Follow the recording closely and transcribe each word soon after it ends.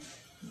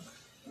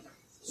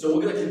So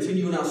we're going to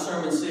continue in our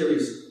sermon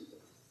series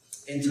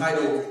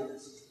entitled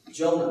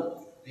Jonah,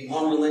 the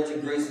Unrelenting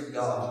Grace of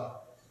God.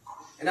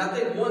 And I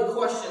think one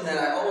question that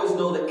I always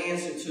know the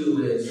answer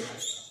to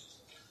is,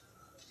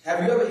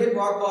 have you ever hit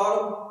rock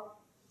bottom?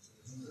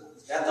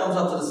 That thumbs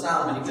up to the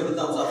sound, but you give a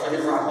thumbs up for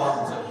hitting rock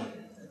bottom too.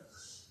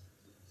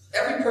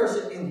 Every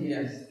person in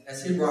here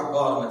has hit rock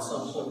bottom at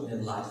some point in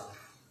their life.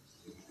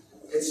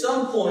 At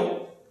some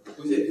point,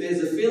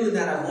 there's a feeling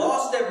that I've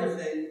lost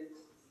everything.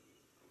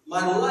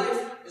 My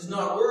life is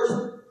not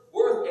worth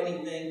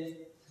anything.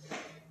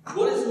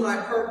 What is my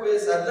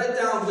purpose? I've let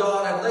down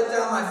God. I've let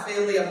down my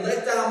family. I've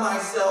let down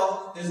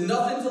myself. There's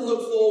nothing to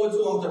look forward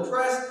to. I'm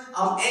depressed.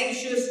 I'm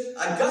anxious.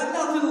 I got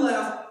nothing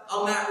left.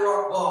 I'm at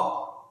rock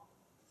bottom.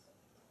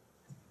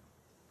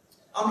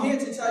 I'm here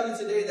to tell you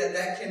today that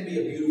that can be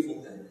a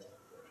beautiful thing.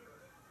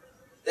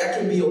 That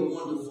can be a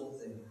wonderful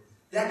thing.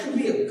 That can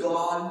be a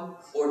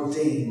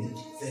God-ordained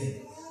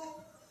thing.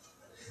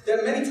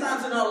 That many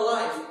times in our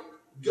life,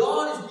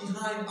 God is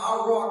behind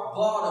our rock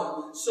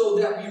bottom so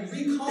that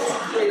we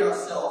reconsecrate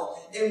ourselves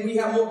and we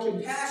have more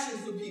compassion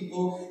for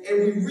people and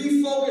we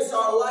refocus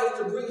our life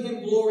to bring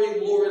Him glory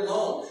and glory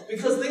alone.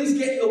 Because things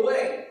get in the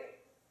way.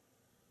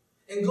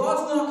 And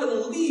God's not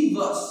going to leave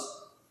us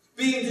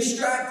being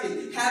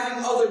distracted,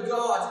 having other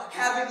gods,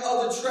 having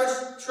other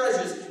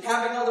treasures,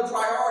 having other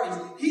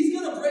priorities. He's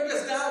going to break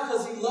us down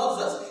because He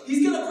loves us.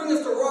 He's going to bring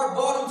us to rock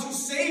bottom to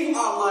save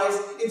our lives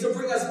and to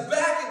bring us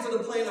back into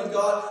the plan of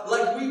God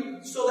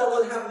so that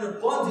we'll have an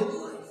abundant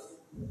life.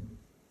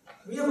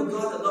 We have a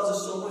God that loves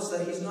us so much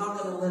that He's not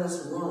going to let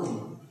us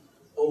run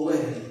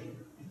away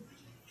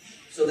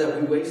so that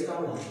we waste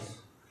our lives.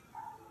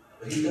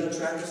 But He's going to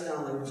track us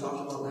down like we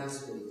talked about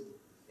last week.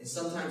 And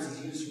sometimes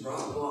He uses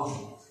rock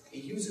bottom. He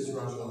uses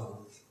rock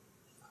bottom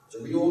to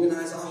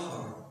reorganize our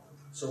heart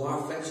so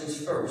our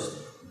affections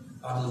first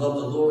are to love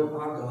the Lord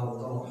our God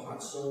with all our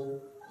heart,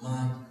 soul,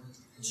 mind,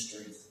 and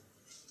strength.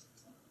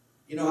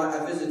 You know,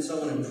 I visited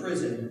someone in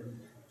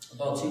prison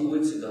about 2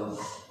 weeks ago.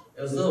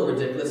 It was a little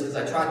ridiculous because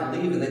I tried to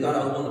leave and they thought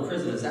I was one of the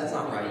prisoners. That's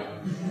not right.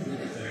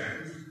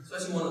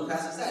 Especially one of the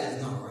pastors. That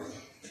is not right.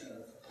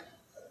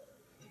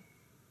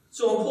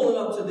 So I'm pulling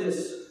up to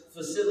this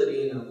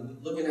facility and I'm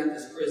looking at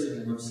this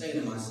prison and I'm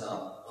saying to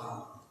myself,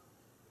 wow.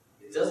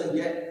 It doesn't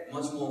get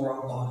much more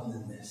rock bottom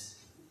than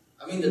this.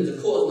 I mean, the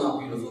decor is not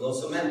beautiful, though.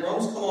 Cement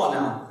rooms, come on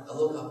now. I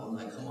look up, I'm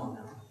like, come on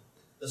now.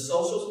 The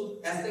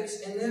social ethics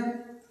in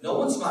there, no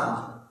one's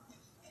smiling.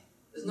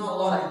 There's not a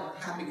lot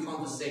of happy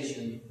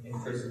conversation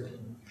in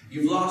prison.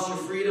 You've lost your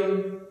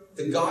freedom.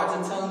 The guards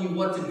are telling you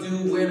what to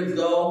do, where to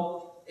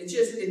go.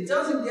 It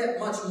doesn't get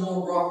much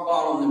more rock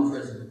bottom than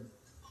prison.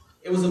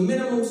 It was a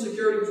minimum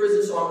security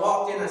prison, so I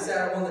walked in, I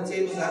sat at one of the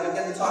tables, and I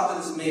began to talk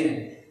to this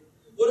man.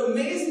 What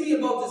amazed me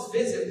about this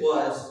visit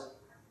was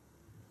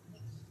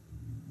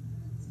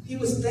he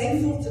was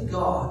thankful to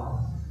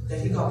God that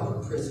he got put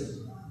in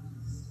prison.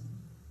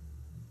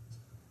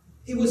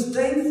 He was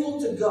thankful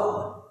to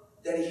God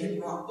that he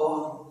hit rock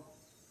bottom.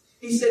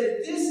 He said,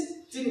 if this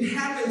didn't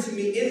happen to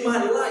me in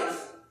my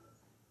life,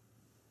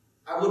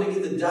 I would have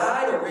either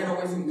died or ran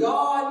away from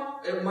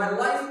God, and my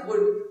life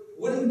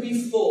wouldn't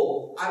be full.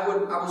 I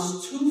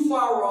was too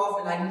far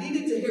off and I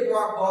needed to hit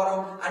rock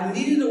bottom. I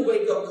needed a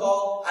wake-up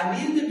call. I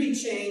needed to be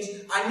changed.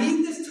 I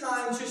need this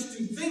time just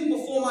to think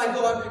before my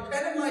God,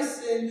 repent of my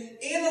sin,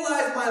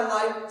 analyze my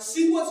life,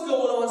 see what's going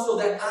on so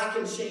that I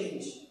can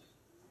change.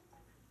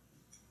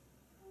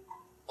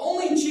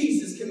 Only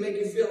Jesus can make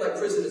you feel like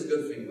prison is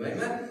good for you.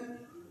 Amen?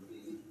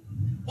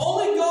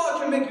 Only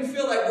God can make you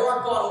feel like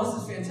rock bottom.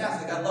 This is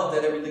fantastic. I love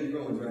that everything's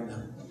ruined right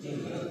now.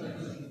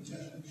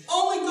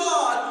 Only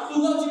God,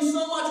 who loves you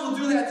so much, will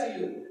do that to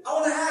you. I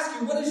want to ask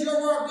you, what is your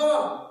rock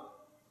bottom?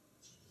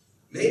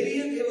 Maybe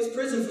it was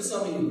prison for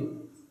some of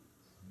you.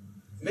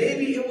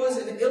 Maybe it was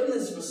an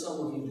illness for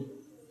some of you.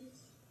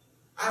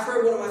 I've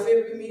heard one of my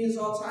favorite comedians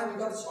all the time. He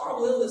got this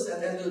horrible illness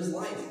at the end of his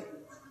life.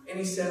 And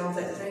he said, I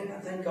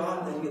thank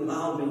God that He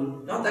allowed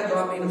me. Not that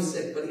God made him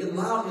sick, but He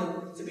allowed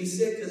him to be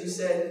sick because He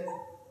said,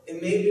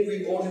 it made me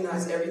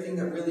reorganize everything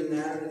that really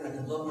mattered. And I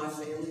could love my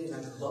family and I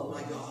could love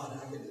my God.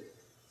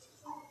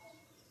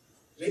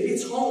 Maybe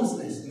it's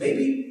homelessness.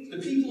 Maybe the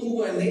people who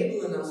were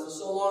enabling us for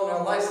so long in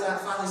our lives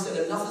finally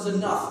said, enough is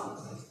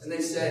enough. And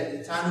they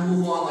said, time to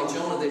move on. Like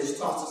Jonah, they just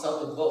tossed us out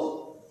the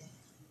boat.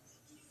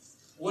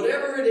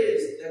 Whatever it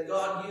is that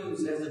God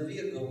used as a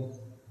vehicle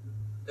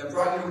that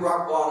brought you to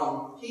rock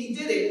bottom, He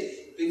did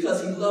it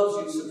because He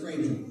loves you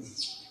supremely.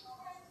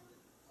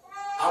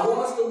 I want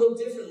us to look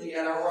differently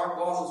at our rock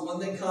bottoms when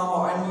they come,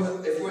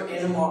 or if we're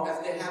in them, or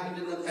if they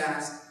happened in the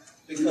past.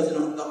 Because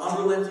the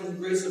unrelenting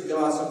grace of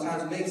God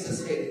sometimes makes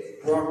us hit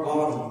rock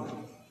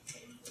bottom.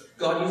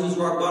 God uses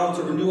rock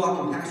bottom to renew our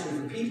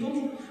compassion for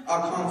people,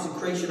 our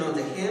consecration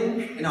unto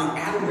Him, and our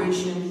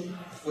adoration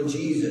for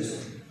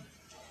Jesus.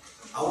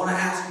 I want to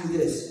ask you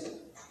this.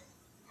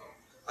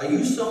 Are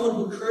you someone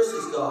who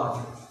curses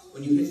God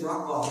when you hit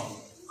rock bottom?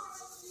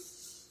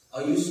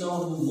 Are you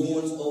someone who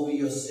mourns over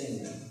your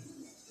sin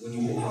when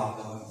you hit rock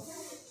bottom?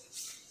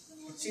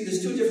 See,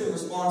 there's two different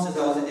responses.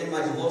 I was in my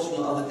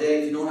devotional the other day.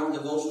 If you don't have a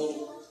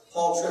devotional,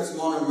 Paul trips him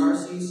on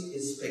mercies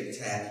is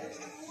spectacular.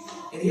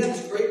 And he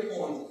has a great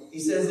point. He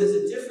says there's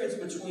a difference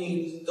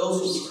between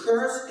those who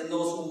curse and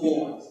those who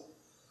mourn.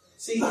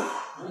 See,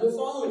 when we're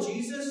following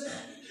Jesus,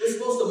 we're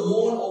supposed to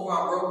mourn over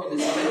our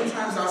brokenness. Many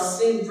times our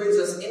sin brings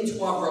us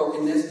into our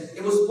brokenness.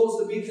 And we're supposed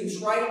to be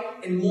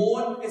contrite and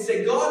mourn and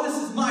say, God, this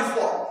is my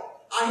fault.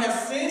 I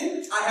have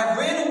sinned. I have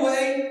ran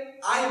away.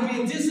 I am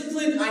being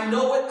disciplined. I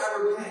know it.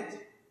 I repent.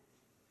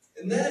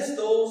 And then it's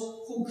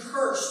those who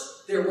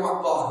curse their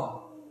rock bottom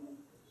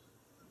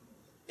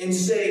and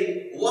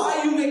say, why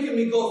are you making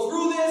me go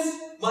through this?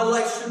 My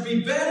life should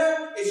be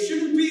better. It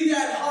shouldn't be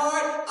that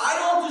hard. I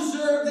don't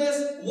deserve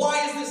this.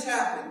 Why is this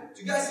happening?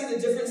 Do you guys see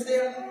the difference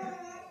there?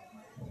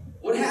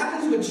 What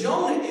happens with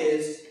Jonah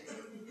is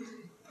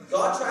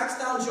God tracks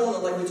down Jonah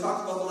like we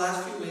talked about the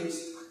last few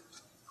weeks.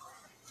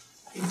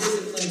 He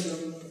disciplines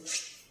him,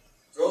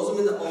 throws him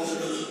in the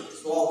ocean,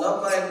 swallowed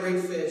up by a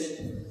great fish,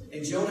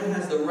 and Jonah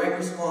has the right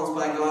response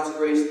by God's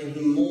grace, and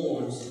he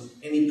mourns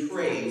and he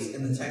prays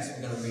in the text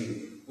we're going to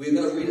read. We're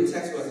going to read a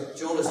text where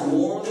Jonah's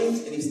mourning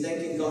and he's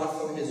thanking God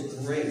for his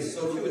grace.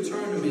 So if you would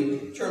turn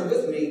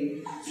with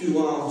me to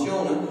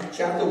Jonah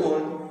chapter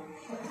 1,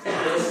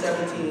 verse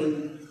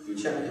 17 through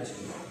chapter 2.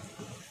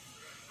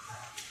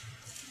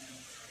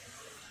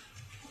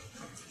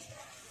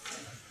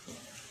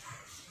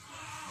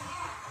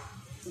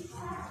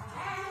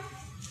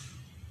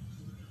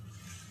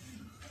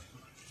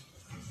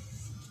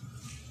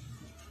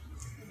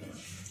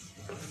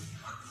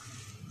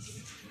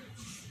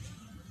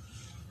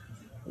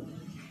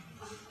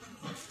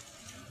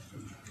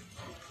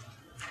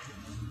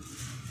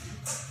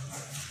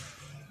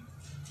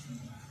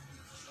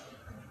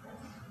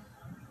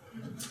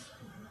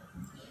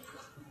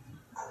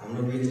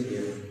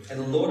 And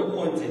the Lord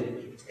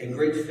appointed a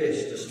great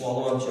fish to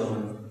swallow up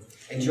Jonah.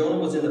 And Jonah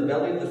was in the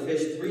belly of the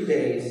fish 3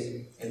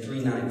 days and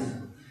 3 nights.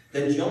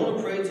 Then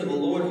Jonah prayed to the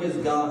Lord his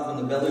God from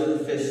the belly of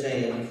the fish,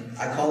 saying,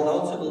 I called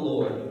out to the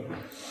Lord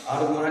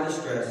out of my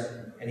distress,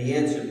 and he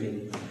answered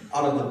me.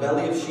 Out of the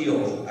belly of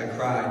Sheol I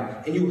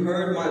cried, and you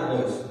heard my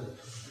voice.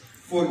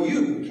 For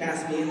you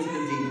cast me into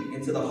the deep,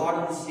 into the heart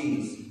of the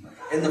seas,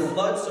 and the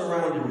flood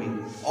surrounded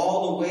me.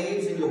 All the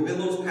waves and your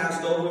billows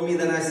passed over me.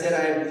 Then I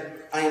said,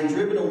 I am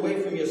driven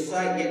away from your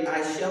sight, yet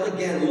I shall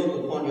again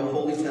look upon your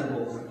holy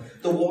temple.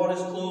 The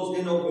waters closed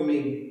in over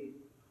me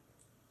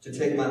to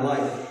take my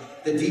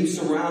life. The deep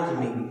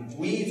surrounded me.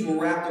 Weeds were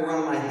wrapped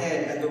around my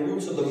head at the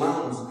roots of the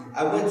mountains.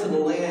 I went to the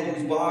land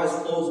whose bars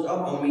closed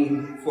up on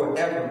me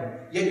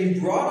forever. Yet you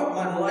brought up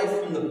my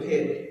life from the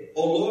pit,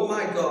 O Lord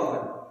my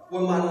God.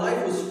 When my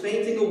life was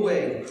fainting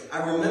away, I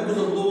remembered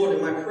the Lord,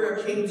 and my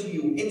prayer came to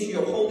you into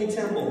your holy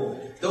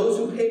temple. Those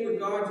who pay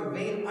regard to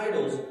vain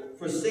idols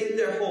forsake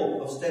their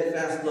hope of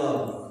steadfast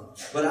love.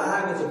 But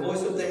I, with a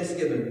voice of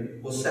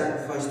thanksgiving, will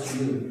sacrifice to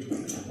you.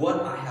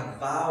 What I have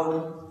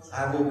vowed,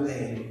 I will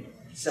pay.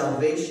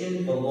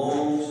 Salvation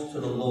belongs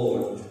to the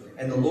Lord.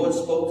 And the Lord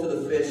spoke to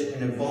the fish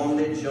and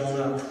vomited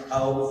Jonah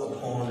out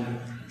upon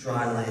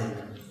dry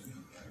land.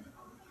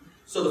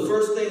 So the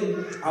first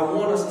thing I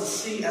want us to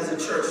see as a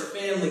church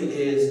family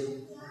is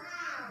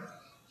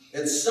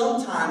that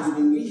sometimes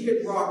when we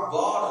hit rock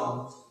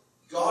bottom,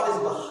 God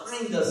is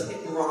behind us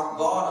hitting rock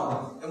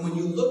bottom. And when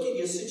you look at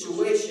your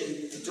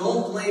situation,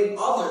 don't blame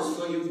others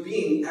for you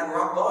being at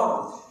rock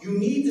bottom. We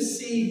need to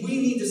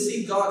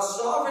see God's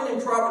sovereign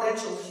and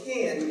providential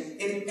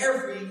hand in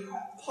every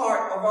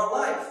part of our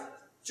life.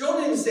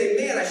 Jonah didn't say,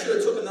 man, I should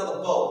have took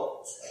another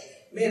boat.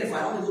 Man, if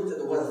I only looked at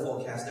the weather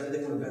forecast,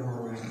 everything would have been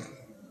all right.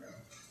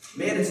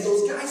 Man, it's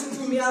those guys who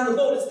threw me out of the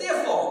boat. It's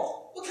their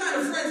fault. What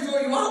kind of friends throw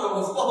you out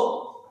of a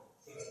boat?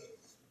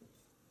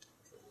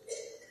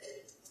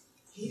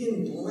 He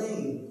didn't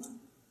blame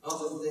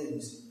other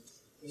things.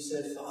 He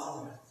said,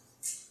 Father,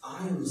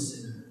 I am a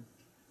sinner.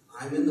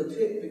 I'm in the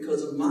pit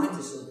because of my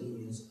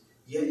disobedience.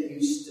 Yet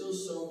you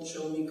still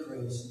show me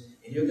grace.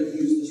 And you're going to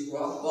use this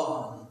rock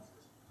bottom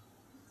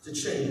to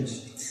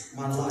change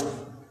my life.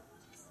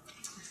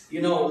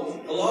 You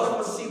know, a lot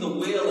of us see the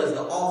whale as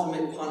the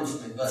ultimate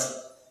punishment, but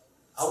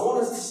I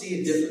want us to see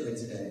it differently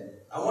today.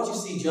 I want you to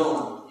see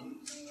Jonah. We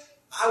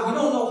don't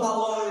know how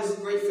long this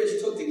great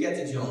fish took to get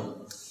to Jonah.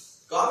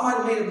 God might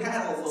have made him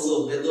paddle for a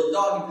little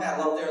doggy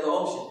paddle out there in the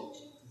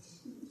ocean.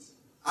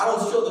 I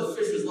don't sure the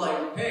fish was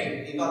like,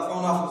 hey, he got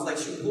thrown off. It was like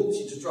shooting hoops.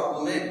 You just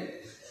drop him in.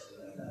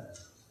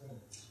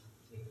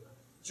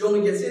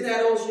 Jonah gets in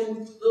that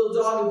ocean, little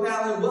doggy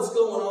paddling. What's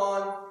going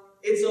on?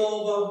 It's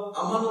over.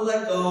 I'm going to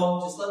let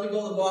go. Just let me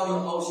go to the bottom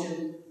of the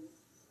ocean.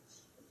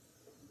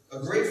 A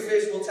great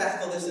fish, we'll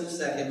tackle this in a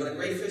second, but a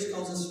great fish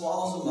comes and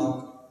swallows him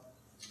up.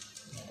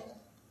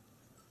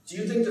 Do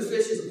you think the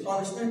fish is a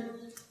punishment?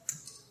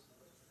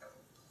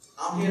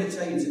 I'm here to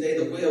tell you today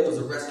the whale was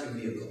a rescue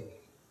vehicle.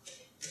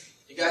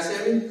 You guys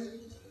hear me?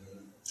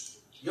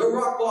 Your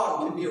rock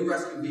bottom can be a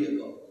rescue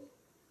vehicle.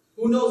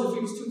 Who knows if he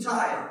was too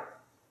tired?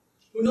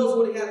 Who knows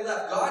what he had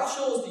left? God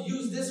chose to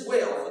use this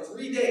whale for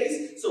 3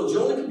 days so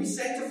Jonah could be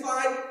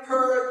sanctified,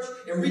 purged,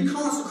 and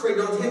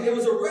reconsecrated unto him. It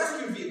was a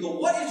rescue vehicle.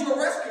 What is your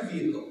rescue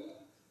vehicle?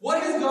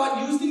 What has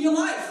God used in your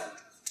life?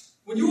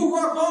 When you were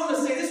rock bottom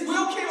to say, this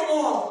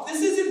wrong.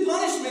 This isn't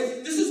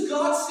punishment. This is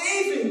God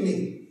saving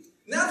me.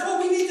 And that's what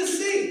we need to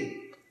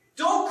see.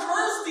 Don't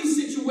curse these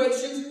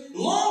situations.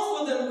 Long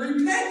for them.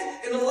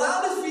 Repent and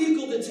allow this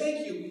vehicle to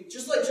take you.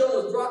 Just like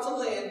Jonah was brought to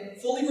land,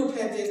 fully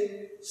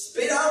repentant,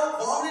 spit out,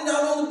 vomited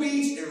out on the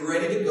beach, and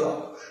ready to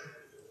go.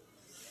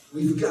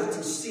 We've got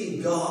to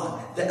see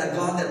God, a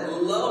God that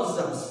loves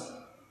us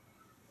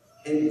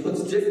and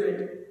puts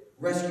different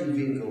rescue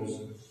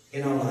vehicles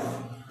in our life.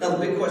 Now,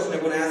 the big question I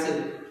want to ask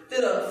is,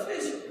 did a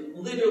fish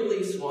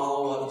literally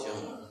swallow up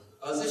Jonah?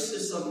 Or is this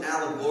just some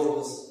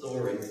allegorical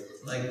story,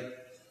 like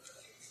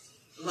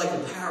a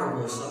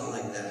parable or something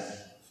like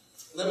that?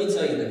 Let me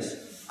tell you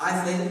this.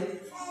 I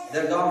think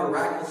that God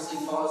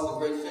miraculously caused the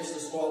great fish to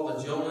swallow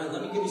up Jonah. And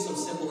let me give you some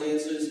simple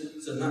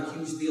answers. So not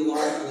huge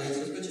theological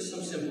answers, but just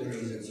some simple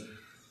reasons.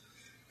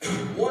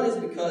 One is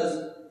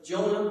because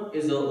Jonah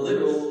is a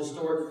literal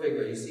historic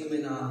figure. You see him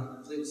in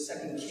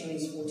 2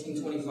 Kings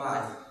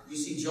 14:25. You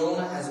see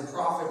Jonah as a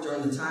prophet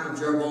during the time of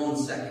Jeroboam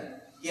II.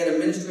 He had a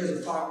ministry as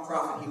a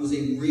prophet. He was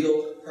a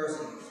real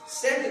person.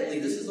 Secondly,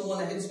 this is the one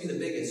that hits me the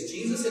biggest.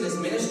 Jesus in his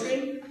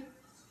ministry,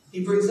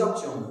 he brings up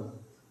Jonah.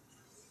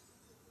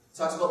 He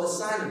talks about the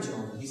sign of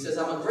Jonah. He says,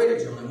 I'm a greater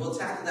Jonah. And we'll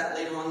tackle that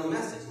later on in the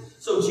message.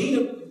 So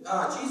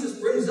Jesus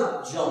brings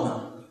up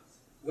Jonah.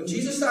 When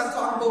Jesus starts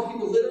talking about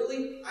people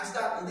literally, I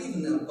start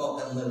believing about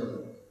them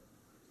literally.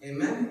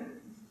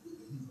 Amen?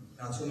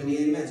 Not too many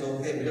amens.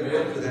 Okay, we're going to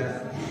work with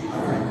that.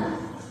 All right.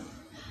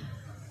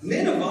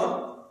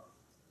 Nineveh,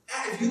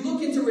 if you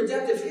look into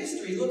redemptive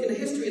history, look into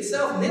history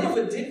itself,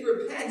 Nineveh did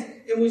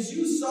repent and was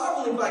used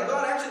sovereignly by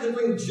God actually to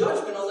bring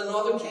judgment on the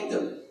northern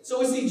kingdom. So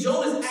we see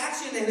Jonah's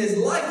action and his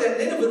life, that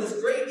Nineveh,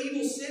 this great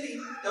evil city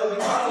that we'll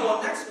be talking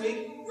about next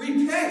week,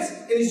 repents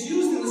and is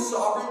used in the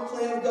sovereign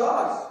plan of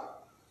God.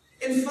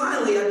 And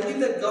finally, I believe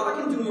that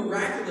God can do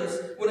miraculous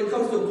when it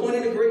comes to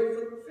appointing a great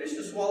fish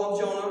to swallow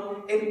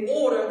Jonah in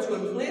order to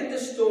implant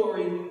this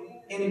story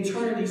in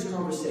eternity's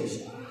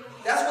conversation.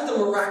 That's what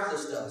the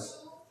miraculous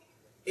does.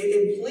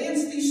 It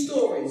implants these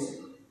stories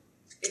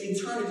in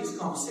eternity's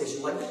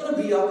conversation. Like, we're going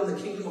to be up in the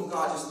kingdom of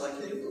God just like,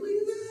 can you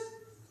believe that?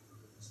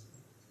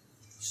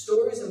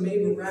 Stories are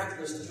made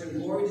miraculous to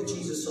bring glory to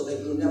Jesus so that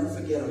you'll never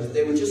forget them. If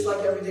they were just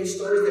like everyday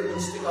stories, they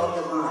wouldn't stick out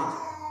in your mind.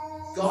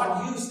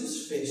 God used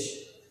this fish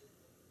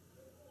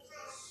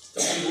to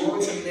bring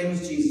glory to the name of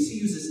Jesus. He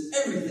uses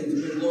everything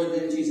to bring glory to the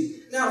name of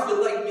Jesus. Now, if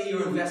you're like me,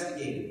 you're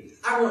investigating.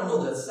 I want to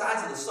know the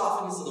size of the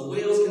esophagus of the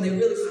whales. Can they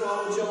really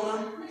swallow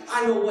Jonah?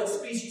 I know what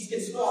species can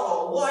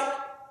swallow what.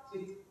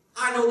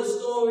 I know the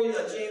story of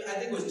I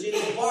think it was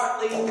James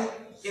Bartley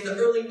in the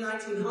early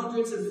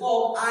 1900s in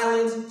Falk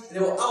Islands. And they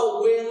were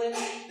out whaling.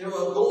 They were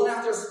going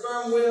after a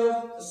sperm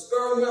whale. The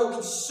sperm whale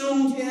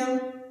consumed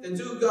him. The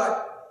dude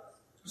got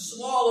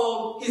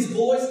swallowed. His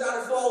boys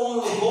started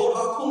following the boat,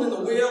 harpooning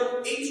the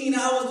whale. 18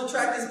 hours to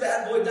track this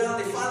bad boy down.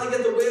 They finally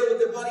get the whale with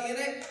their buddy in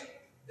it.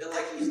 They're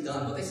like, he's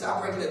done. But they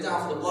stop breaking it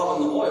down for the blood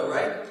and the oil,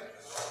 right?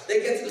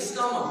 They get to the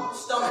stomach.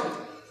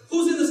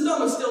 Who's in the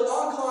stomach? Still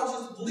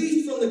unconscious,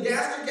 bleeds from the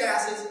gastric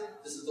gases.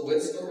 This is the way the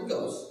story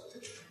goes.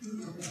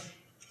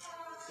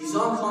 He's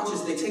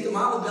unconscious. They take him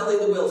out of the belly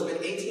of the whale. It's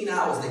been 18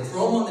 hours. They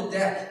throw him on the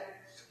deck.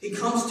 He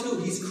comes to.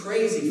 He's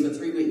crazy for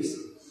 3 weeks.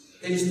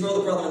 They just throw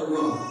the brother in the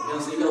room. You know,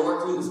 so you got to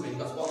work through this, man. You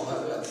got to swallow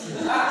that.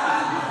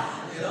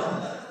 You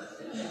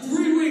know?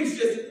 3 weeks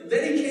just.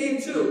 Then he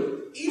came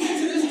to. Even to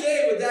this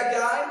day, with that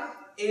guy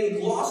in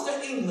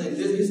Gloucester, England,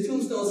 his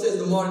tombstone says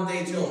the modern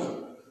day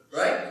Jonah.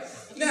 Right?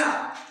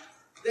 Now,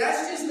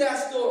 that's just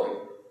that story.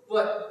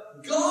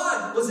 But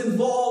God was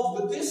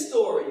involved with this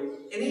story.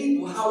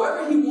 And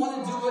however he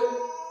wanted to do it,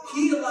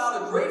 he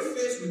allowed a great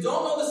fish, we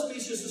don't know the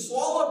species, to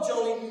swallow up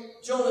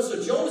Jonah.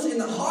 So Jonah's in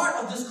the heart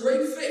of this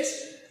great fish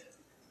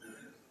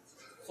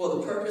for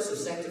the purpose of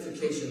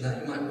sanctification,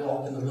 that he might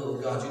walk in the will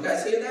of God. You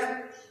guys hear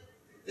that?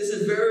 This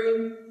is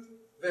very,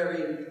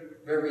 very,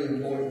 very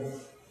important.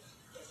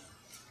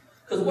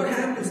 Because what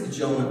happens to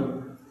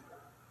Jonah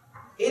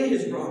in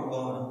his rock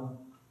bottom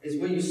is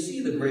where you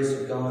see the grace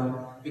of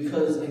God.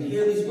 Because, and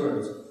hear these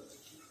words,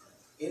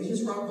 in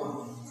his rock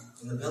bottom,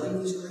 in the belly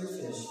of this great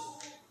fish,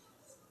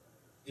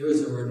 there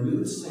is a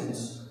renewed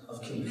sense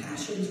of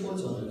compassion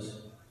towards others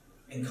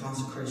and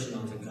consecration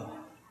unto God.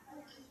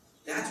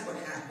 That's what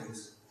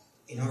happens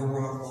in our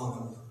rock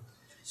bottom.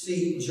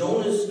 See,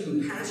 Jonah's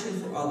compassion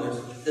for others.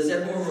 Does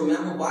everyone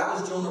remember why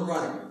was Jonah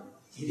running?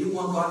 He didn't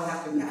want God to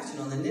have compassion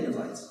on the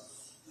Ninevites.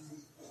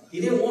 He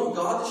didn't want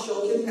God to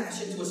show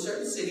compassion to a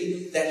certain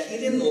city that he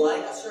didn't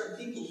like, a certain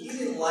people he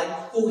didn't like,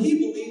 who he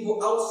believed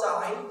were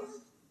outside.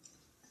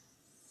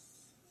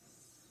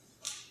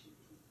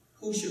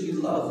 Who should be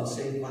loved and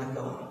saved by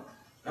God?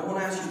 And I want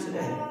to ask you today,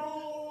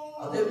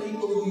 are there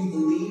people who you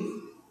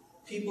believe,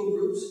 people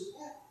groups,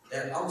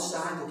 that are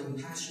outside the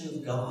compassion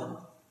of God,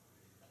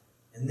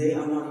 and they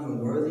are not even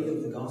worthy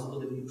of the gospel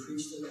that we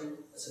preach to them?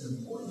 That's an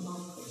important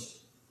hard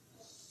question.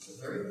 It's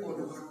a very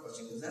important hard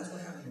question, because that's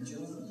what happened to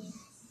Jonah.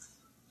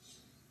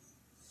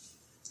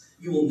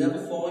 You will never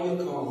follow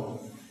your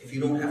calling if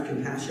you don't have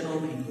compassion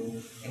on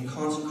people and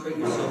consecrate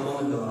yourself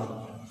unto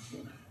God.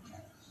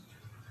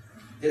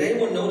 Did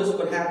anyone notice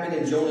what happened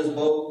in Jonah's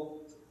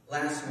boat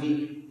last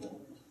week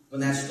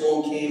when that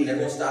storm came and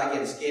everyone started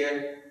getting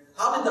scared?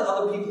 How did the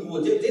other people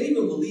who didn't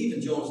even believe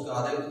in Jonah's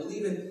God, they didn't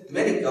believe in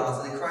many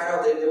gods, and they cried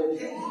out that they were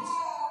pagans?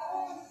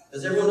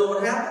 Does everyone know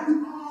what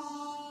happened?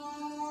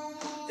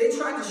 They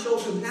tried to show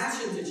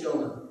compassion to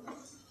Jonah.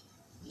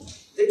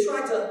 They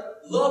tried to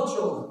love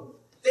Jonah.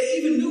 They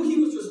even knew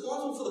he was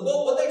responsible for the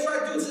boat. What they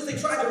tried to do is they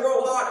tried to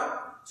row harder.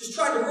 Just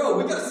tried to row.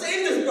 We got to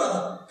save this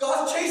brother.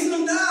 God's chasing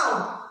him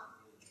down.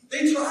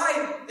 They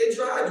tried,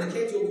 but it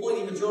came to a point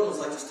even Jonah was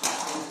like, just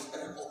stop rowing, it's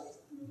better.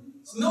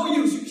 It's no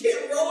use. You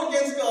can't row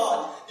against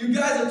God. You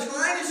guys are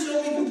trying to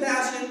show me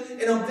compassion,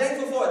 and I'm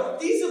thankful for it.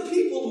 These are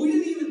people who we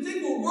didn't even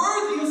think were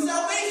worthy of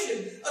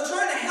salvation, are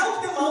trying to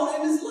help him out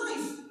in his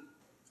life.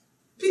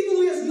 People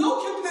who he has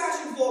no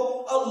compassion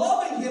for are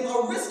loving him,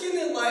 are risking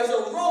their lives,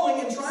 are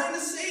rowing and trying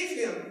to save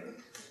him.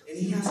 And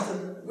he has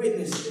to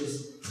witness this,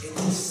 and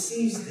he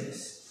sees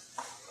this.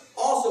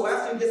 Also,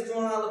 after he gets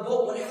thrown out of the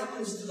boat, what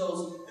happens to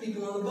those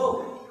people on the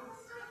boat?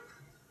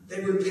 They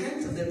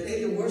repent of their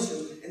pagan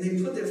worship, and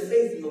they put their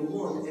faith in the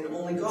one and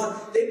only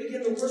God. They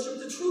begin to worship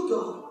the true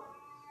God.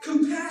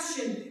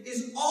 Compassion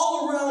is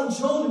all around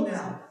Jonah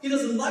now. He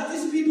doesn't like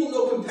these people,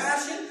 no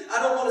compassion.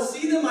 I don't want to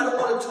see them. I don't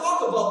want to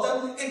talk about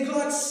them. And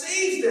God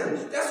saves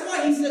them. That's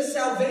why he says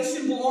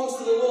salvation belongs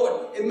to the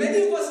Lord. And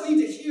many of us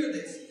need to hear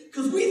this,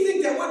 because we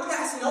think that we're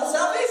passing out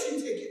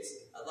salvation tickets.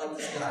 I like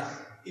this guy.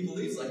 He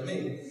believes like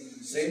me.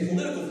 Same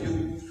political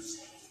view.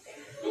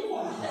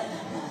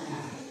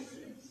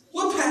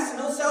 We're passing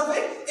out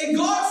salvation. And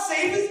God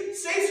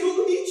saves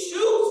who he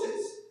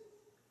chooses.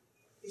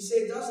 He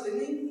saved us,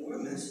 didn't he? We're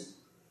a mess.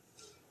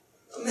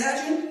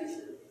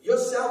 Imagine your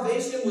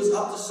salvation was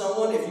up to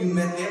someone if you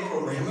met their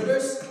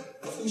parameters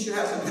of who should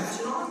have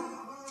compassion on.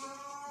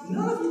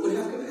 None of you would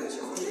have compassion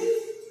for me.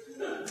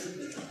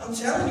 I'm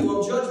telling you,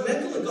 I'm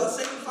judgmental, and God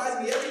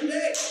sanctifies me every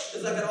day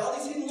because I got all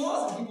these hidden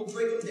laws and people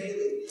break them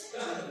daily.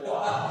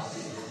 Wow.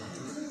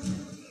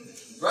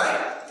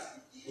 Right?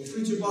 We'll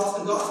preach your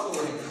Boston gospel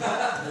right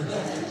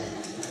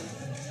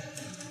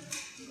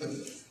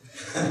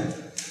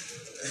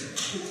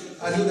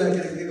I knew that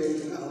getting giggle.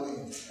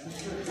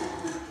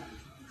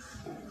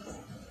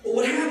 But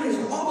what happens?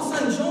 All of a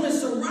sudden, Jonah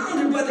is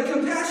surrounded by the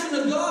compassion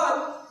of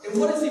God. And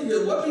what is he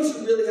really? What makes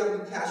you really have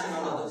compassion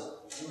on others?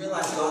 You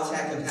realize God's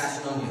had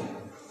compassion on you.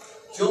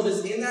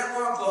 Jonah's in that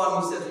rock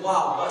bottom. He says,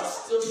 wow, God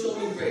still showed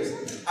me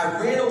grace.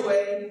 I ran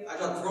away. I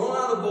got thrown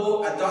out of the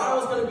boat. I thought I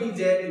was going to be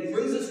dead. He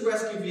brings this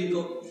rescue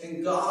vehicle.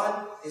 And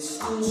God is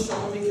still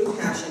showing me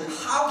compassion.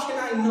 How can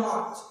I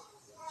not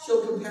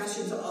show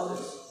compassion to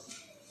others?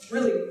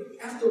 Really,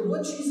 after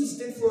what Jesus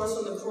did for us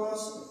on the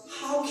cross,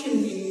 how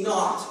can we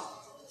not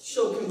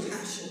show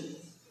compassion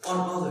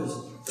on others?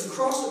 The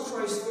cross of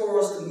Christ for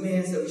us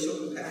demands that we show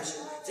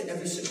compassion to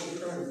every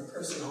single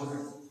person on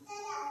earth.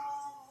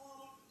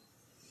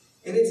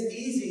 And it's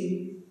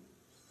easy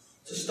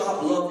to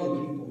stop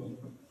loving people.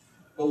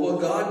 But what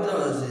God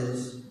does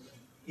is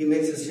he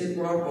makes us hit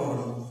rock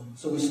bottom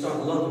so we start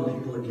loving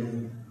people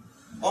again.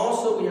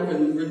 Also, we have a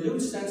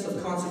renewed sense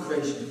of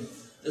consecration.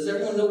 Does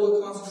everyone know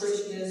what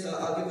consecration is?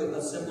 I'll give it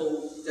a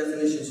simple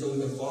definition so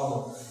we can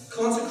follow.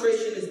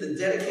 Consecration is the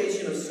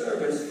dedication of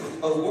service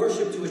of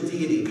worship to a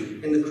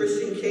deity. In the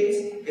Christian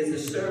case, is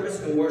the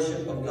service and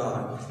worship of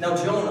God. Now,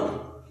 Jonah,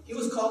 he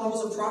was a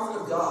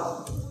prophet of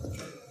God.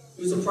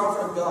 He was a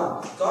prophet of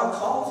God. God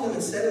called him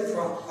and set him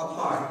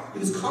apart. He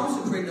was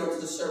consecrated unto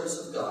the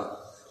service of God.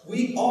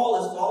 We all,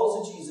 as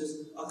followers of Jesus,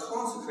 are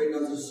consecrated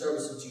unto the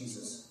service of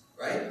Jesus.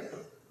 Right?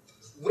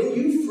 When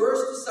you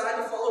first decide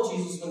to follow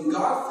Jesus, when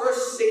God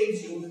first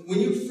saves you, when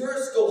you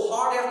first go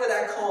hard after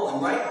that calling,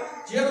 right?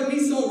 Do you ever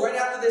meet someone right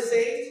after they're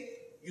saved?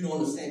 You don't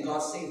understand. God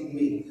saved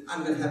me.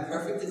 I'm going to have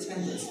perfect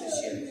attendance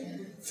this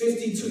year.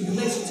 52. You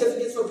make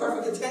certificates for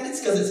perfect attendance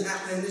because it's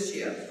happening this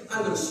year.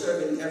 I'm going to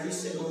serve in every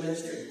single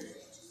ministry.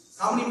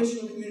 How many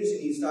missional communities do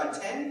you need to start?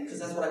 10? Because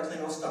that's what I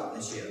plan on starting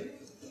this year.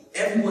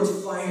 Everyone's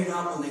fired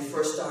up when they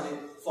first started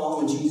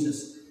following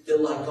Jesus. They're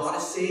like, God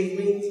has saved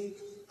me.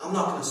 I'm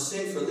not going to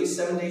sin for at least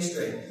 7 days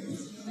straight.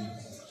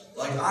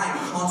 Like, I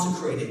am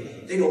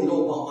consecrated. They don't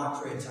know about my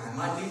prayer time.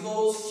 My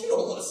devos, you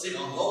don't want to sit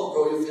on those,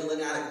 bro. You're feeling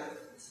inadequate.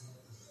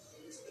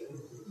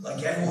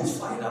 Like, everyone's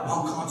fired up.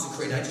 I'm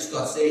consecrated. I just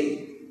got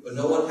saved. But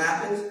know what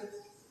happens?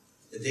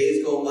 The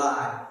days go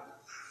by.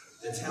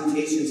 The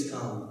temptations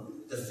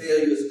come. The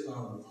failures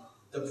come.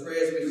 The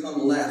prayers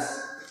become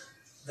less.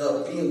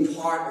 The being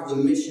part of the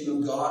mission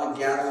of God and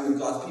gathering with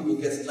God's people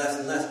gets less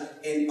and less.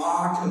 And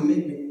our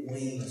commitment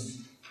wanes.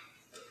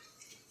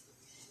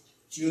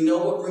 Do you know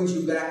what brings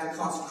you back to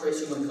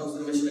consecration when it comes to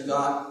the mission of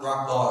God?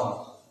 Rock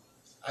bottom.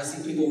 I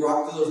see people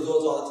rock through those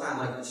doors all the time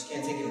like, I just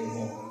can't take it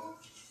anymore.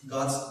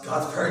 God's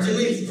purging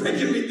me. He's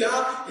breaking me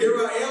down. Here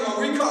I am. I'm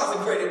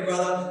reconsecrated,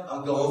 brother.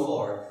 I'm going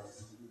for it.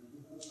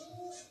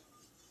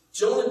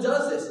 Jonah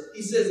does this.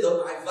 He says,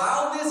 I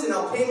vowed this and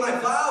I'll pay my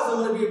vows. I'm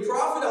going to be a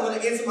prophet. I'm going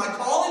to answer my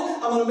calling.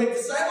 I'm going to make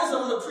disciples.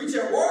 I'm going to preach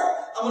at work.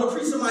 I'm going to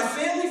preach to my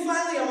family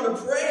finally. I'm going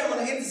to pray. I'm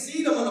going to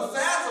intercede. I'm going to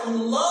fast. I'm going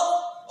to love.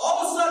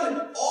 All of a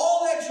sudden,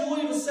 all that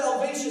joy of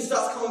salvation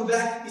starts coming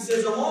back. He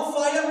says, I'm on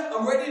fire.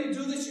 I'm ready to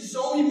do this. You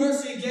show me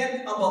mercy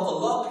again. I'm about to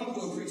love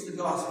people and preach the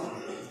gospel.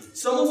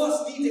 Some of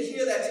us need to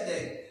hear that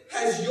today.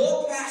 Has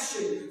your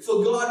passion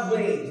for God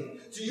waned?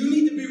 Do you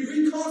need to be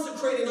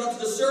reconsecrated unto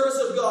the service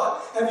of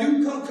God? Have you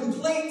become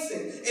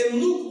complacent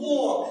and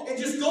lukewarm and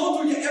just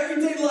going through your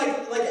everyday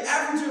life like an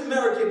average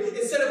American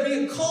instead of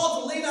being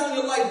called to lay down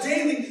your life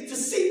daily to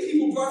see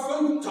people brought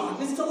from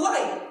darkness to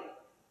light?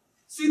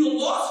 See, the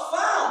lost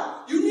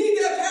found. You need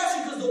that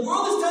passion because the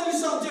world is telling you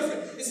something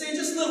different. It's saying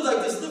just live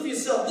like this, live for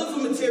yourself, live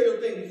for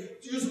material things.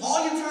 Use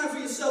all your time for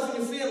yourself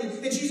and your family.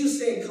 And Jesus is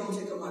saying, come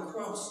take up my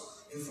cross.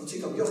 And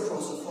take up your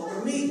cross and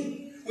follow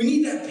me. We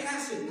need that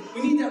passion.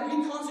 We need that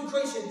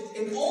reconsecration.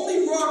 And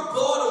only rock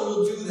bottom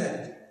will do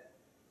that.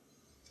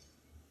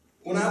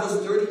 When I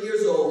was 30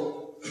 years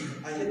old,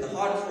 I hit the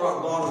hardest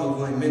rock bottom of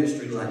my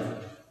ministry life.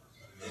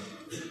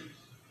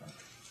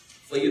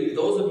 For you,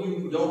 those of you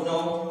who don't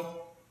know,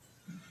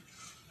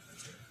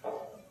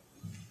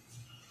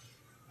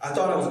 I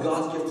thought I was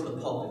God's gift to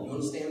the pulpit. You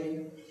understand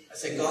me? I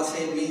said, God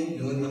saved me.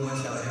 New England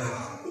West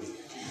Alabama.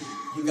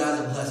 You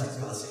guys are blessed because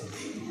God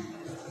saved me.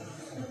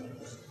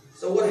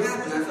 So what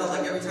happened? I felt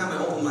like every time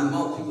I opened my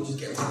mouth, people just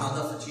get riled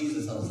up for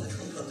Jesus. I was like,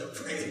 I'm about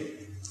to pray.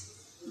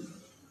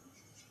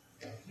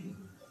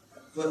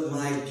 But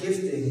my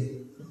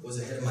gifting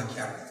was ahead of my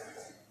character.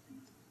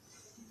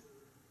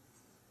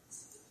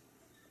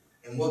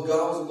 And what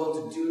God was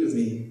about to do to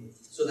me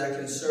so that I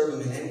can serve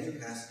Him in any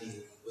capacity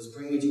was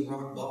bring me to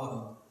rock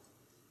bottom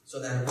so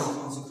that I would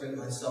consecrate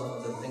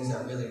myself to the things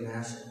that really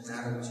matter,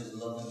 which is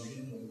loving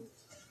people.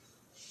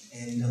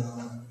 And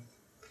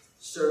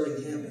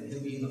serving Him and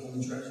Him being the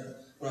only treasure.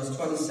 When I was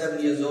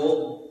 27 years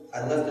old,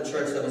 I left the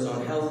church that was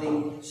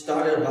unhealthy,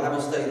 started a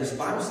Bible study. This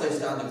Bible study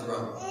started to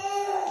grow.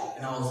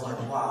 And I was like,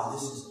 wow,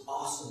 this is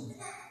awesome.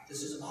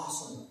 This is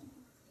awesome.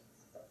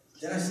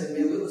 Then I said,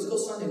 man, let's go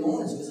Sunday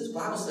mornings because this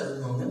Bible study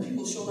is growing. Then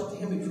people showed up to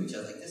hear me preach. I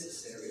was like, this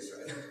is serious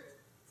right now.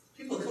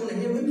 People are coming to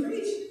hear me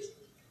preach.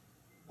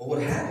 But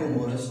what happened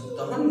was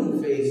the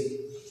honeymoon phase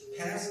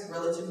passed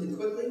relatively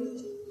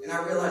quickly. And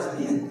I realized,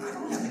 man, I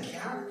don't have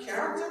the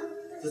character.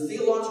 The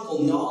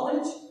theological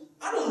knowledge,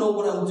 I don't know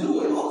what I'm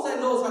doing. All I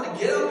know is how to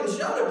get up and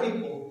shout at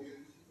people.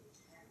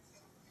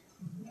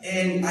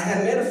 And I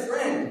had met a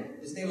friend.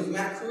 His name was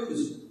Matt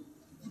Cruz.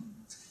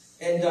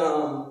 And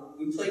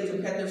we played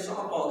competitive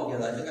softball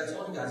together. I think I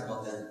told you guys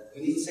about that.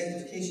 We need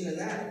sanctification in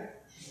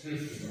that.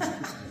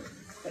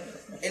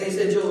 And he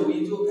said, Joe, will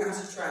you do a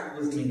pastor track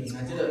with me?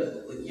 I did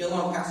a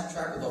year-long pastor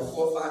track with about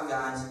 4 or 5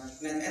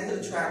 guys. And at the end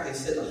of the track, they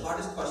said the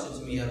hardest question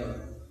to me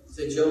ever.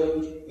 They said,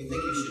 Joey, we think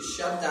you should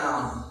shut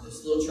down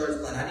this little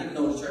church plant. I didn't even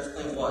know what a church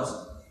plant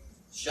was.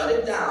 Shut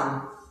it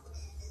down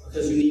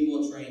because you need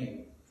more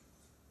training.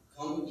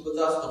 Come with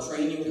us, we'll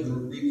train you, and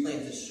we'll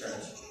replant this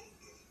church.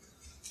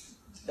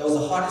 That was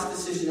the hardest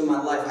decision in my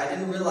life. I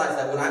didn't realize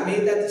that when I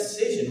made that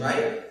decision,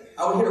 right,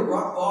 I would hit a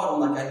rock bottom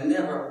like I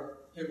never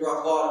hit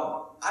rock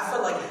bottom. I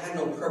felt like I had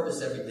no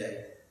purpose every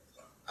day.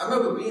 I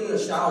remember being in the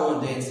shower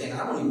one day and saying,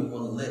 I don't even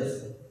want to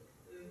live.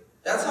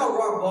 That's how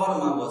rock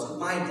bottom I was. Because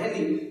my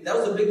identity, that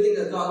was a big thing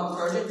that God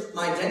encouraged.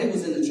 My identity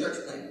was in the church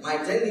plant. My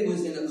identity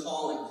was in a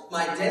calling.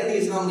 My identity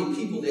is how many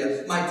people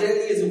there. My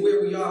identity is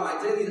where we are. My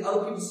identity is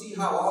other people see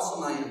how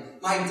awesome I am.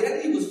 My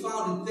identity was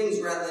found in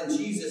things rather than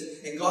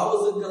Jesus. And God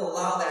wasn't going to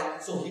allow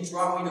that, so He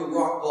dropped me to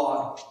rock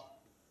bottom.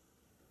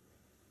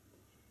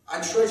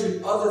 I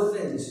treasured other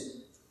things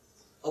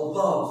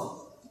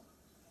above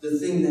the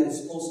thing that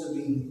is supposed to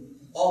be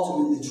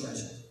ultimately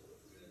treasured.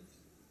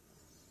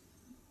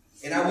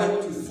 And I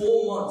went through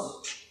 4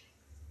 months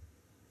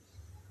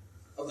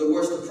of the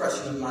worst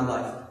depression of my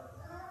life.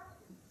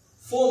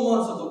 4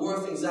 months of the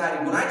worst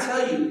anxiety. When I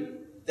tell you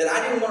that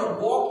I didn't want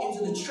to walk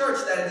into the church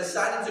that I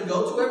decided to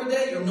go to every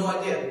day, you have no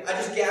idea. I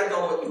just gagged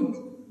all over.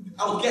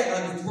 I was gagging.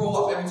 I could throw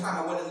up every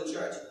time I went into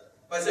church.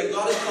 If I said,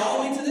 God has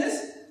called me to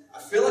this, I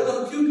feel like I'm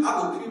going to puke, I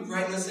will puke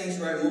right in the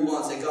sanctuary and move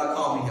on and say, God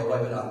called me here,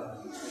 wipe it up.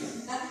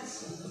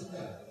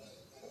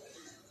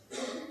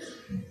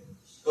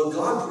 But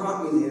God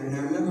brought me there, and I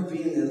remember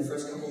being there the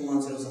first couple of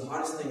months, and it was the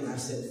hardest thing. I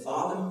said,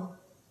 Father,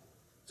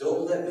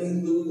 don't let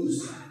me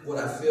lose what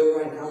I feel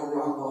right now in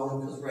rock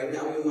bottom, because right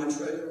now you're my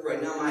treasure.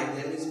 Right now my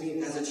identity is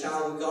being as a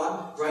child of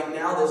God. Right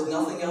now there's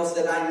nothing else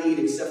that I need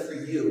except for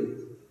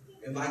you.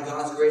 And by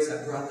God's grace,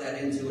 I brought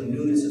that into a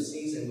newness of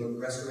season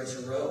with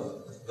Restoration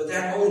Road. But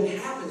that only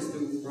happens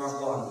through rock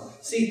bottom.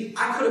 See,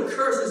 I could have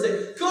cursed and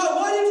said, God,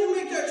 why did you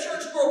make that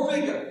church grow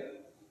bigger?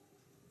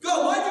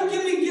 God, why did you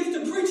give me a gift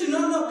of preaching?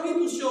 Not enough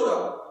people showed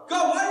up.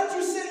 God, why didn't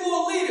you send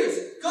more leaders?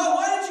 God,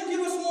 why didn't you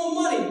give us more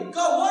money?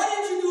 God, why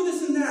didn't you do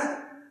this and that?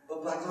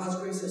 But by God's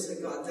grace, I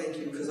said, God, thank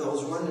you, because I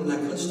was running and I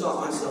couldn't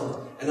stop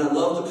myself. And I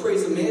loved to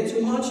praise a man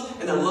too much,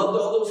 and I loved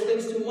all those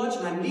things too much,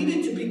 and I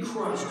needed to be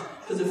crushed.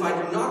 Because if I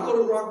did not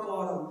go to rock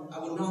bottom, I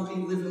would not be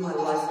living my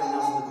life right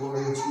now for the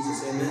glory of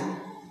Jesus.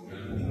 Amen?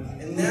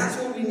 And that's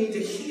what we need to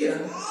hear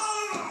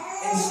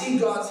and see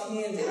God's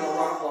hand in our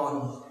rock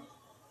bottom.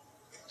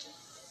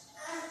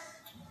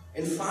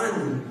 And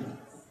finally,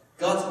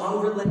 God's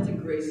unrelenting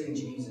grace in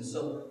Jesus.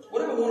 So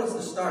what I want us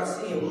to start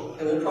seeing,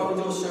 and we'll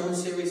probably do a sermon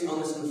series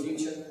on this in the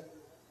future,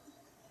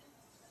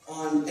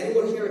 on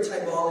anyone here a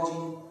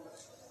typology?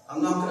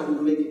 I'm not going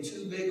to make it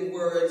too big of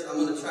words. I'm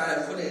going to try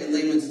to put it in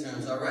layman's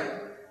terms, all right?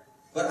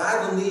 But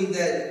I believe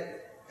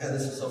that,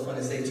 this is so funny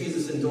to say,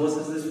 Jesus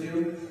endorses this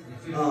view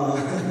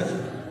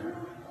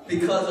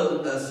because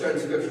of a certain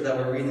scripture that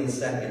we'll read in a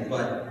second.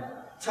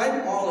 But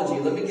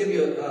typology, let me give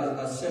you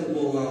a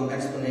simple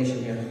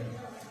explanation here.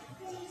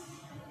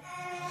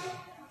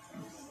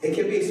 It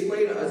can be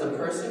explained as a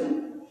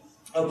person,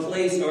 a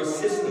place, or a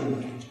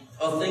system,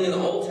 a thing in the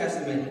Old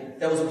Testament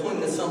that was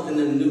pointing to something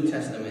in the New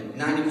Testament.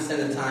 90%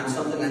 of the time,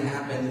 something that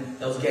happened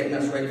that was getting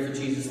us ready for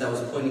Jesus, that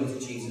was pointing to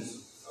Jesus.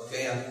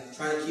 Okay, I'm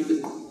trying to keep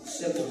it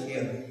simple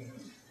here.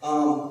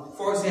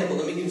 For example,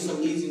 let me give you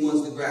some easy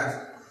ones to grasp.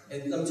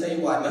 And let me tell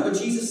you why. Remember,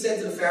 Jesus said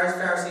to the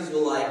Pharisees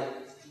were like,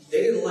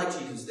 they didn't like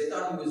Jesus. They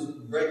thought he was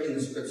breaking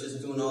the scriptures,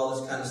 doing all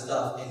this kind of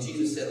stuff. And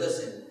Jesus said,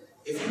 listen,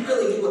 if you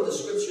really knew what the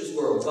scriptures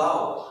were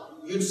about,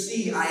 you'd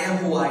see I am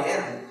who I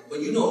am. But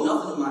you know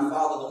nothing of my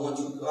Father, the one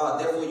true God.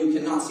 Therefore, you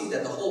cannot see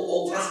that. The whole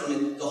Old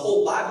Testament, the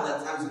whole Bible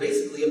at times is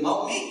basically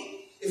about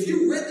me. If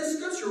you read the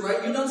scripture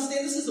right, you'd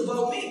understand this is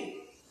about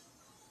me.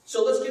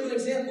 So let's give an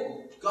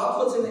example. God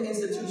puts in the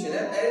institution.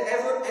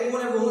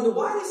 Anyone ever wonder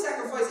why they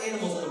sacrifice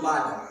animals in the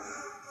Bible?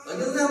 Like,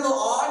 isn't that a little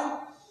odd?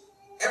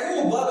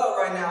 Everyone will bug out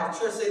right now.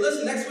 Church say,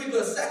 listen, next week we're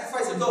going to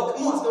sacrifice a goat.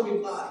 Come on, it's going to be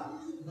a pie.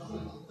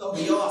 That'll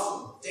be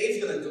awesome.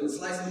 Dave's going to do it.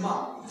 Slice them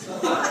up.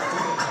 That's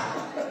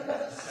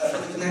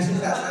what the connection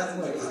has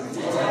to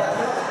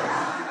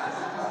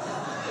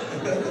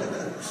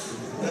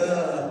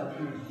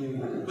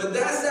But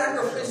that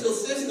sacrificial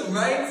system,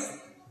 right?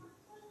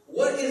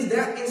 What is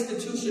that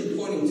institution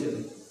pointing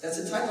to? That's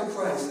a type of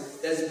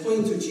Christ that's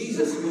pointing to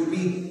Jesus, who will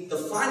be the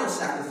final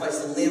sacrifice,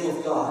 the Lamb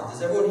of God.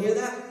 Does everyone hear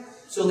that?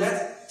 So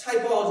that's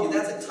typology.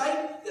 That's a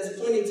type that's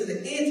pointing to the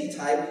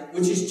antitype,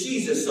 which is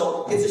Jesus.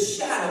 So it's a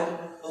shadow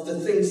of the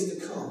things to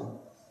come.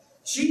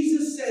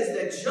 Jesus says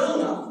that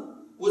Jonah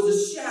was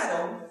a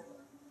shadow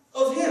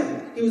of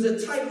him. He was a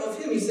type of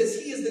him. He says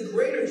he is the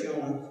greater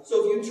Jonah.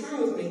 So if you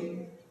turn with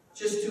me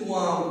just to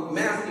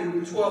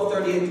Matthew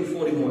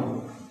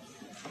 12:38-41.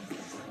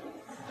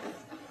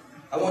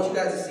 I want you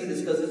guys to see this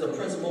because it's a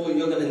principle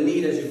you're going to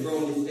need as you grow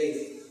in your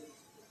faith.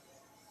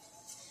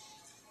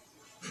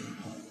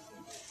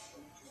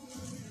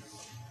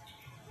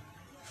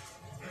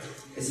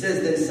 It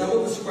says, then some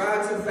of the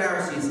scribes and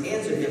Pharisees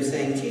answered him,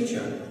 saying,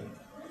 Teacher,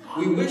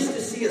 we wish to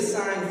see a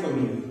sign from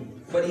you.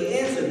 But he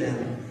answered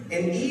them,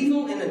 an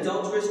evil and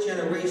adulterous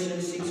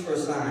generation seeks for a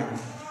sign.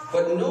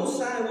 But no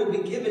sign will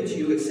be given to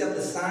you except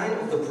the sign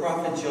of the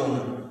prophet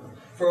Jonah.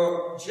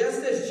 For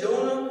just as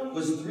Jonah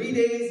was 3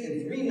 days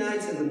and 3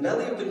 nights in the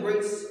belly of the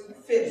great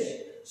fish,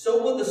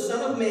 so will the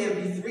Son of Man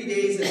be 3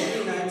 days and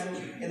 3 nights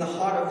in the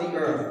heart of the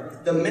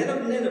earth. The men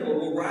of Nineveh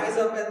will rise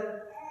up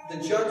at the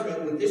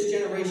judgment with this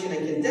generation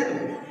and condemn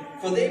it.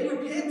 For they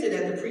repented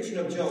at the preaching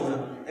of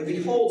Jonah, and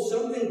behold,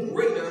 something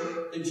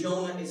greater than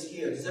Jonah is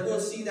here. Does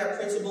everyone see that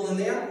principle in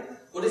there?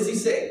 What does he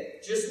say?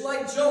 Just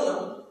like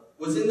Jonah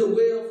was in the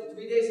whale for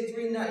 3 days and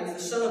 3 nights, the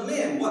Son of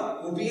Man,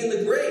 what? Will be in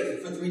the grave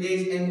for 3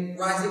 days and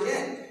rise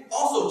again.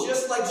 Also,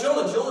 just like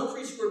Jonah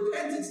preached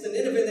repentance to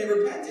Nineveh, and they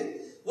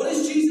repented. What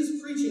is Jesus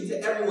preaching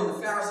to everyone, the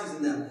Pharisees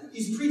and them?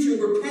 He's preaching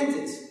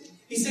repentance.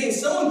 He's saying,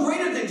 someone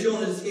greater than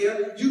Jonah is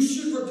here, you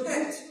should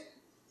repent.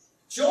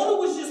 Jonah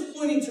was just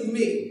pointing to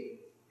me.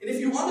 And if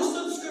you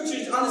understood the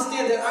scriptures, you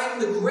understand that I am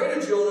the greater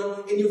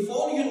Jonah, and you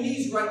fall on your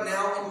knees right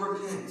now and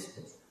repent.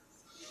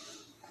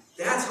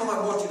 That's how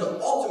I want you to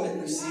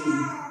ultimately see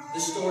the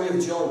story of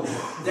Jonah.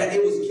 That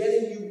it was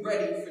getting you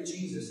ready for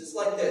Jesus. It's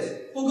like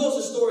this. Who goes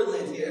to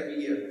Storyland here every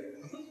year?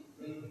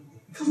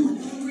 Come on,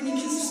 you bring your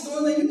kids to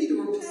Storyland, you need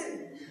to repent.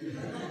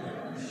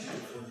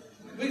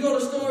 We go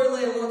to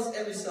Storyland once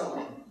every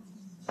summer.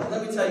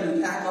 Let me tell you,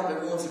 we pack up,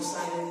 everyone's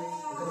excited.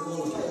 We're going to go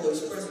on the Polar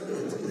Express, we're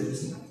going to do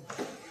this.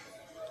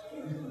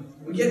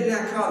 We get in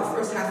that car, the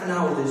first half an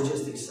hour, there's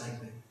just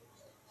excitement.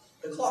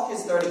 The clock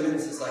hits 30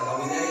 minutes, it's like, are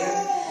we there yet?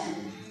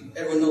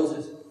 Everyone knows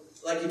it.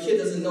 Like your kid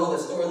doesn't know that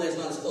Storyland's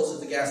not as close as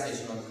the gas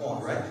station on the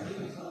corner, right?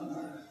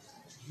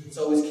 It's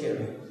always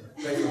Kara.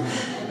 Right from me.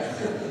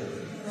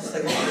 It's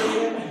like,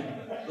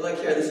 we're like,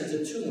 Kara, this is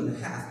a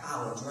 2.5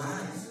 hour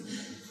drive.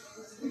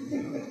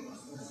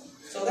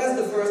 So that's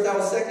the first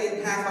hour.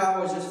 Second half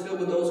hour is just filled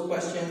with those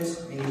questions,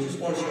 and you just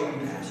want to show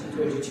compassion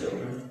towards your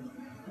children.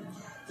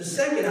 The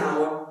second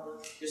hour,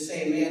 you're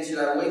saying, man, should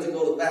I wait to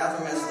go to the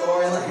bathroom at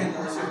Storyland,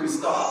 or should we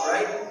stop,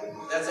 right?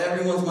 That's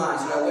everyone's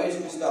mind. Should I wait or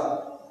should we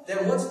stop? Then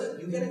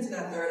you get into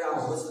that third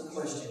hour, what's the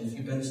question if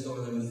you've been to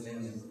Storyland with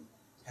family?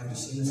 Have you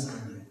seen the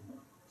sign yet?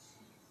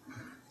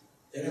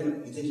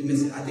 Then you think you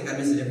miss it. I think I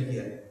miss it every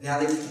year. Now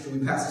can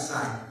we pass the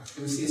sign?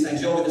 Can we see the sign?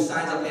 Joey, the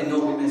sign's up there. No,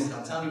 we miss it.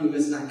 I'm telling you, we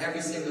miss the sign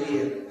every single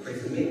year. Pray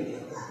for me.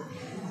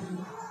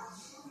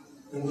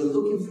 When we're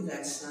looking for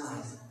that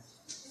sign.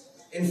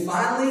 And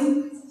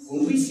finally,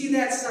 when we see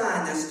that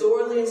sign, that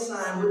Storyland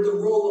sign with the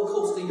roller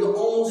coaster, you're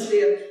almost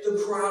there,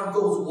 the crowd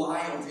goes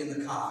wild in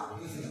the car.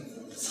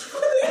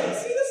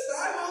 See the sign?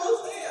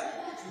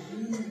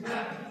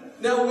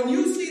 Now, when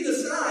you see the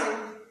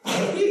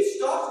sign, we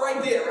stop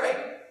right there, right?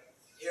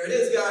 Here it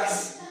is,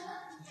 guys.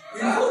 We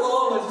pull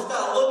over and just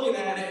start looking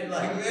at it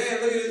like,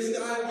 man, look at this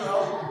sign,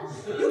 bro.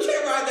 You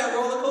can't ride that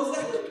roller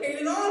coaster. That was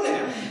painted on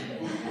there.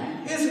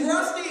 It's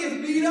rusty.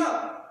 It's beat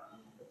up.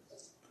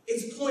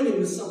 It's pointing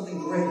to something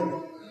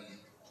greater.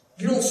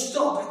 You don't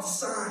stop at the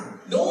sign.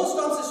 No one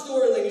stops at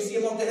Storyland. You see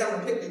them out there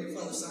having a picnic in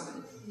front of the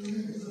sign.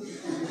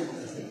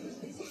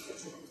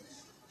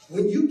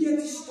 When you get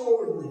to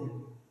Storyland,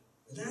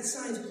 and that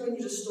sign's pointing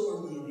you to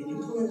Storyland, and you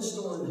pull into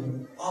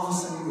Storyland, all of a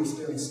sudden you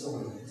experience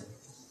Storyland.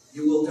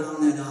 You go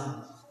down that,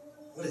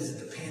 what is it,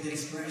 the Panda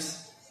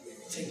Express?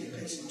 Take your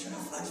picture, turn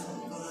off lights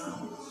when you go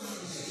down.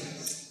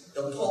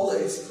 The Polar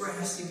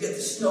Express, you get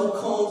the snow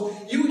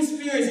cones, you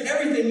experience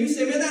everything. You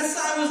say, man, that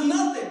sign was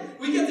nothing.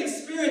 We get to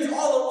experience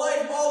all the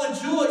life, all the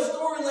joy,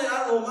 Storyland.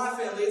 I don't know my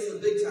family, it's the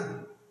big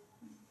time.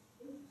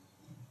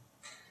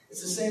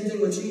 It's the same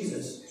thing with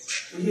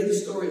Jesus. We hear the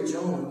story of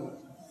Jonah.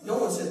 No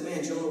one says,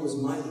 man, Jonah was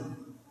mighty.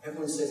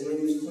 Everyone says, man,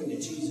 he was pointing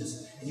at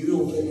Jesus. And you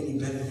don't get any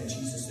better than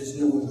Jesus. There's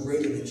no one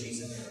greater than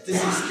Jesus.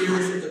 This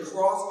experience of the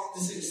cross,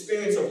 this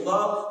experience of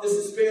love,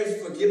 this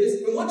experience of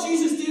forgiveness. And what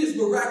Jesus did is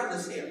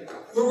miraculous here.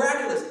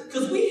 Miraculous.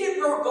 Because we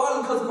hit rock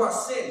bottom because of our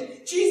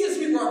sin. Jesus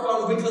hit rock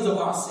bottom because of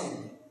our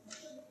sin.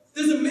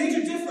 There's a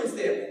major difference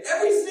there.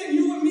 Every sin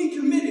you and me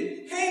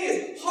committed,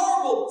 heinous,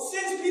 horrible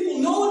sins people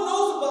no one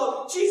knows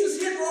about,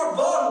 Jesus hit rock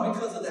bottom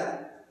because of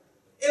that.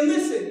 And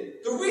listen,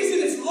 the reason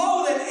it's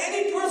lower than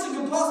any person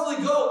could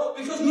possibly go,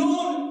 because no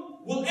one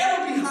will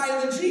ever be higher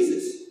than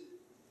Jesus.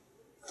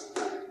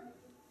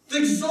 The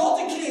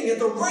exalted King at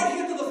the right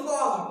hand of the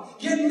Father,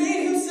 yet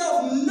made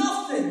himself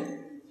nothing,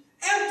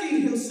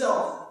 emptied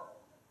himself,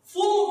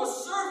 full of a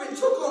servant,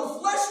 took on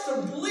flesh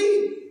to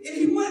bleed, and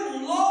he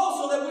went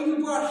low so that we could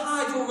be brought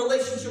high to a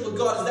relationship with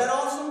God. Is that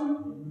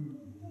awesome?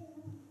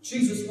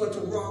 Jesus went to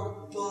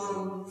rock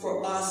bottom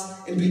for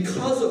us, and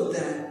because of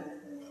that,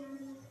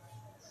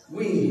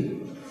 we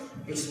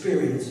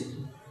experience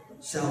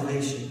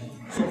salvation.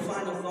 So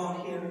final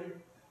thought here.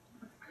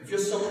 If you're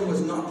someone who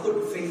has not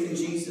put faith in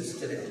Jesus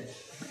today,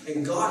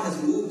 and God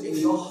has moved in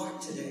your heart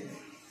today,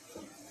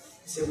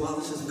 you say, wow,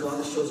 this is a God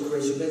that shows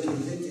grace. You've been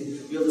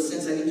convicted. You have a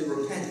sense, I need to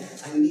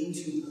repent. I need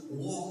to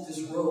walk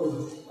this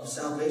road of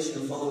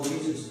salvation and follow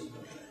Jesus.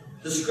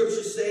 The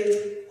scriptures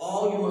say,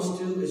 all you must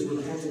do is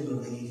repent and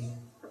believe.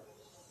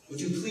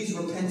 Would you please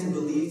repent and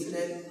believe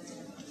today?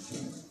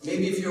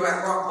 Maybe if you're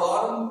at rock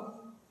bottom,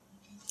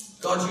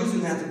 God's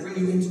using that to bring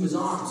you into his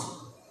arms.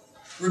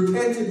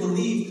 Repent and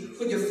believe.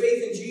 Put your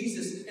faith in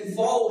Jesus and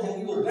follow him.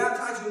 He will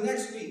baptize you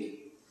next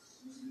week.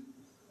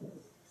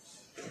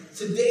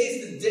 Today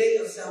is the day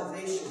of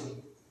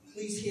salvation.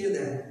 Please hear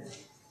that.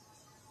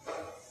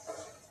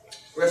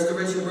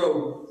 Restoration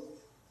Road.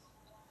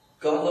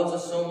 God loves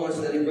us so much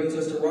that he brings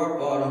us to rock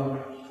bottom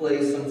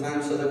place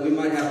sometimes so that we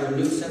might have a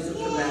renewed sense of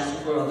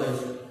compassion for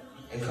others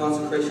and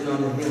consecration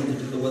unto him to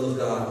do the will of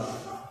God.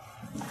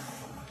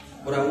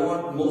 What I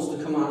want most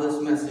to come out of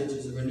this message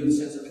is a renewed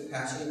sense of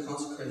compassion and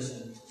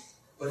consecration,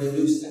 but a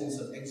new sense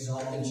of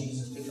exalting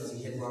Jesus because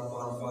he hit rock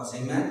bottom for us.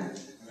 Amen?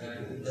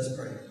 Amen. Let's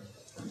pray.